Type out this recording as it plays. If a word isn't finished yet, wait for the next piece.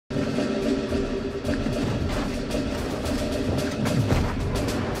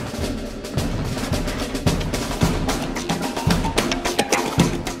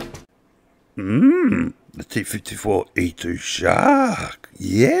T54E2 Shark,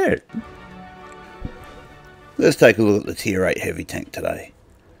 yeah. Let's take a look at the Tier 8 heavy tank today.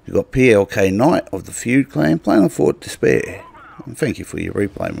 You've got PLK Knight of the Feud clan playing on Fort Despair. And thank you for your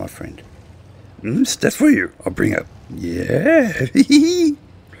replay, my friend. That's for you. I'll bring it. Yeah.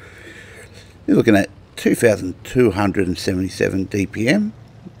 You're looking at 2,277 DPM,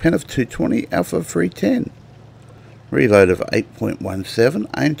 pen of 220, alpha 310. Reload of 8.17,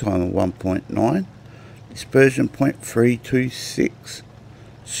 aim time of 1.9, dispersion 0.326,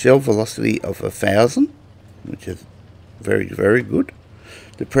 shell velocity of 1,000, which is very, very good.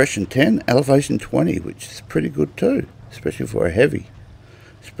 Depression 10, elevation 20, which is pretty good too, especially for a heavy.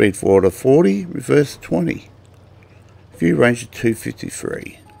 Speed forward of 40, reverse 20. View range of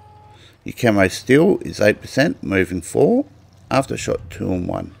 253. Your camo steel is 8%, moving 4, aftershot 2 and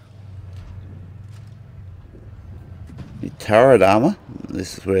 1. Your turret armour,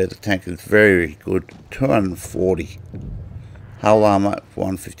 this is where the tank is very good, 240. Hull armour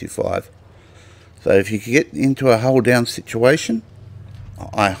 155. So if you can get into a hull down situation,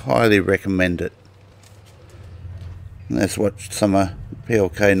 I highly recommend it. And let's watch some of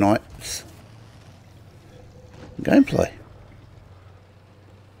PLK Knight's gameplay.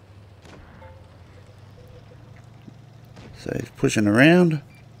 So he's pushing around.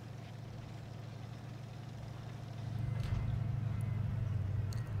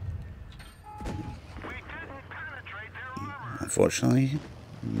 Unfortunately,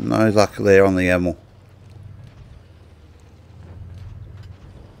 no luck there on the ammo.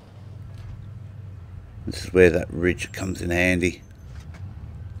 This is where that ridge comes in handy.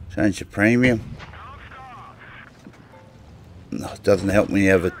 Change the premium. No, it doesn't help when you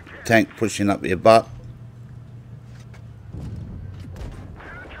have a tank pushing up your butt.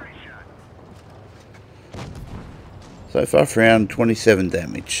 So far, round 27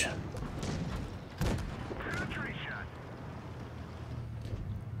 damage.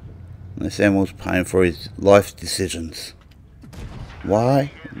 This animal's paying for his life decisions.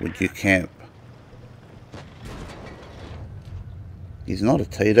 Why would you camp? He's not a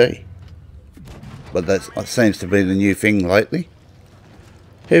TD. But that seems to be the new thing lately.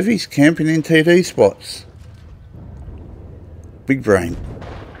 Heavies camping in TD spots. Big brain.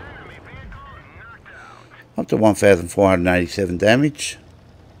 Up to 1,487 damage.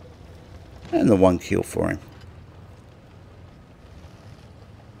 And the 1 kill for him.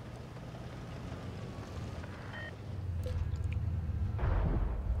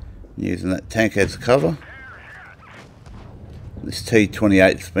 Using that tank as cover. This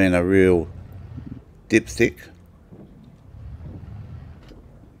T28's been a real dipstick.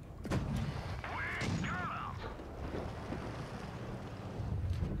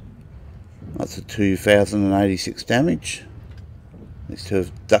 That's a 2,086 damage. These two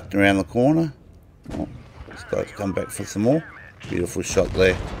have ducked around the corner. Oh, this guy's come back for some more. Beautiful shot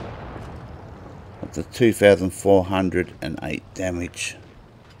there. That's a 2,408 damage.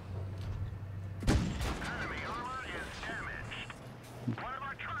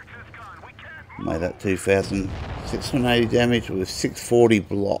 Made that 2,680 damage with 640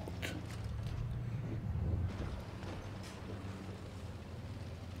 blocked.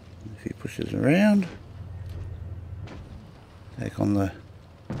 If he pushes around, take on the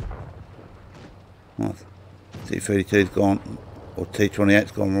T32's gone, or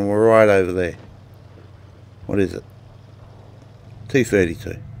T28's gone right over there. What is it?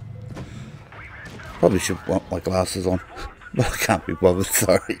 T32. Probably should want my glasses on, but I can't be bothered,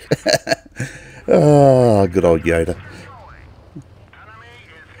 sorry. Oh, good old Yoda.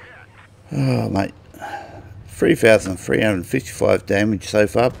 Oh, mate. 3,355 damage so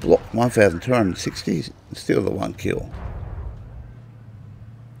far. Blocked 1,260. Still the 1 kill.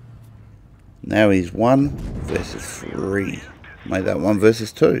 Now he's 1 versus 3. Made that 1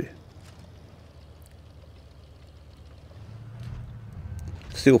 versus 2.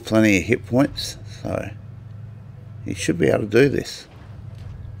 Still plenty of hit points, so he should be able to do this.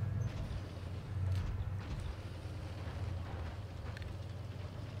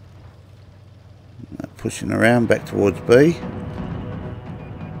 Pushing around back towards B.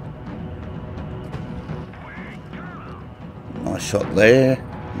 Nice shot there.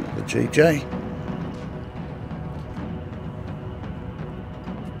 The GJ.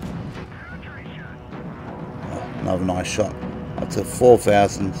 Oh, another nice shot. Up to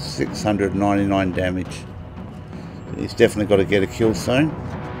 4,699 damage. He's definitely got to get a kill soon.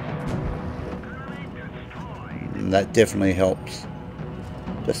 And that definitely helps.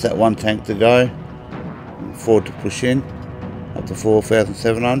 Just that one tank to go. Forward to push in up to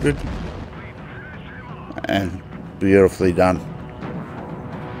 4,700 and beautifully done.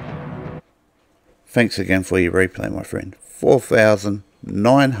 Thanks again for your replay, my friend.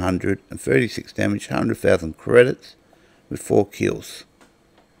 4,936 damage, 100,000 credits with 4 kills.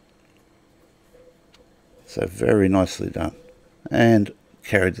 So very nicely done. And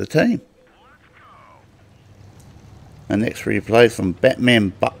carried the team. And next replay from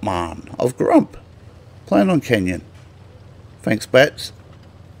Batman Buttman of Grump, playing on Canyon. Thanks, Bats.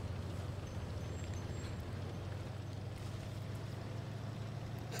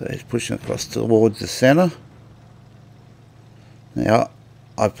 So he's pushing across towards the centre. Now,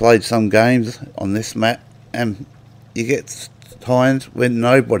 I've played some games on this map, and you get times when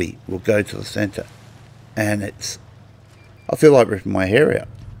nobody will go to the centre. And I feel like ripping my hair out.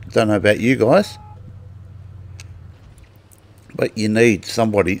 Don't know about you guys. But you need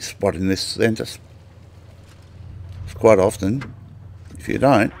somebody spotting this centre. Quite often, if you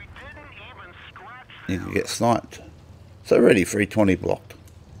don't, you can get sniped. So already 320 blocked.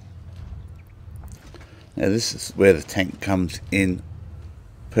 Now this is where the tank comes in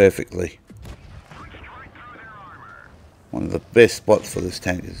perfectly. One of the best spots for this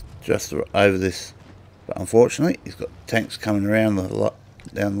tank is just over this. But unfortunately, he's got tanks coming around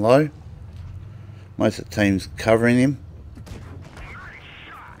down low. Most of the team's covering him.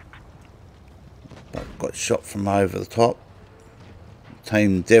 But got shot from over the top. The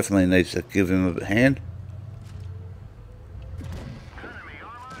team definitely needs to give him a hand.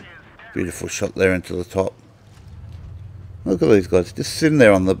 Beautiful shot there into the top. Look at these guys just sitting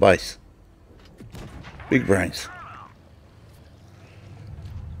there on the base. Big brains.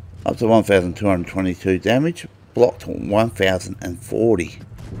 Up to 1,222 damage. Blocked 1,040.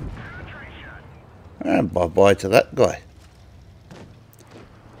 And bye-bye to that guy.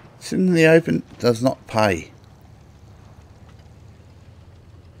 Sitting in the open does not pay.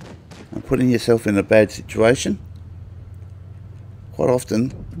 And putting yourself in a bad situation quite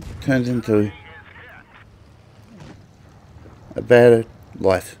often turns into a bad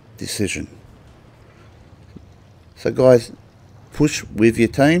life decision. So guys, push with your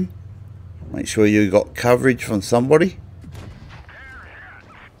team. Make sure you got coverage from somebody.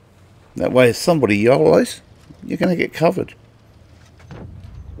 That way if somebody YOLOs, you're going to get covered.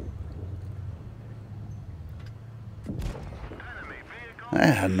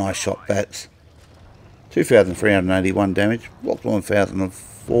 Ah, nice shot, Bats. 2,381 damage, blocked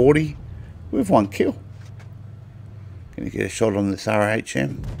 1,040 with 1 kill. Can you get a shot on this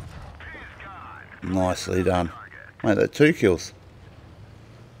RHM? Nicely done. Mate, that 2 kills.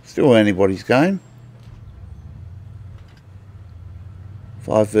 Still anybody's game.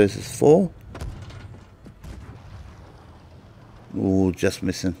 5 versus 4. Ooh, just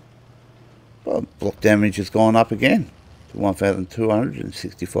missing. But block damage has gone up again to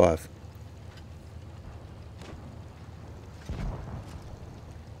 1,265.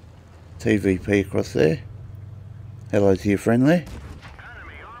 TVP across there. Hello to your friend there.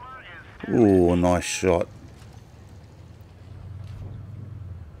 Ooh, nice shot.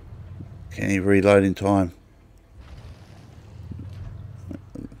 Can he reload in time?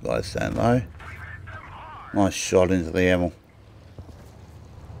 Guys stand low. Nice shot into the ammo.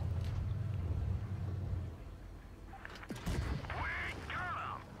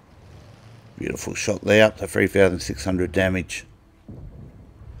 Beautiful shot there, up to 3,600 damage.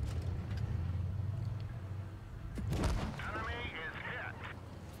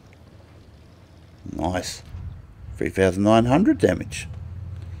 Nice. 3,900 damage.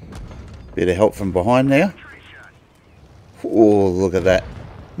 Bit of help from behind now. Oh, look at that.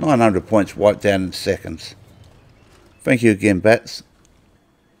 900 points wiped down in seconds. Thank you again, Bats.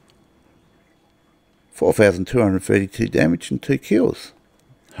 4,232 damage and 2 kills.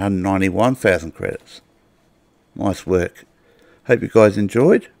 191,000 credits. Nice work. Hope you guys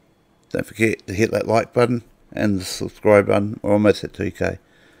enjoyed. Don't forget to hit that like button and the subscribe button. We're almost at 2K.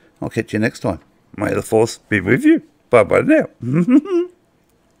 I'll catch you next time. May the force be with you. Bye bye now.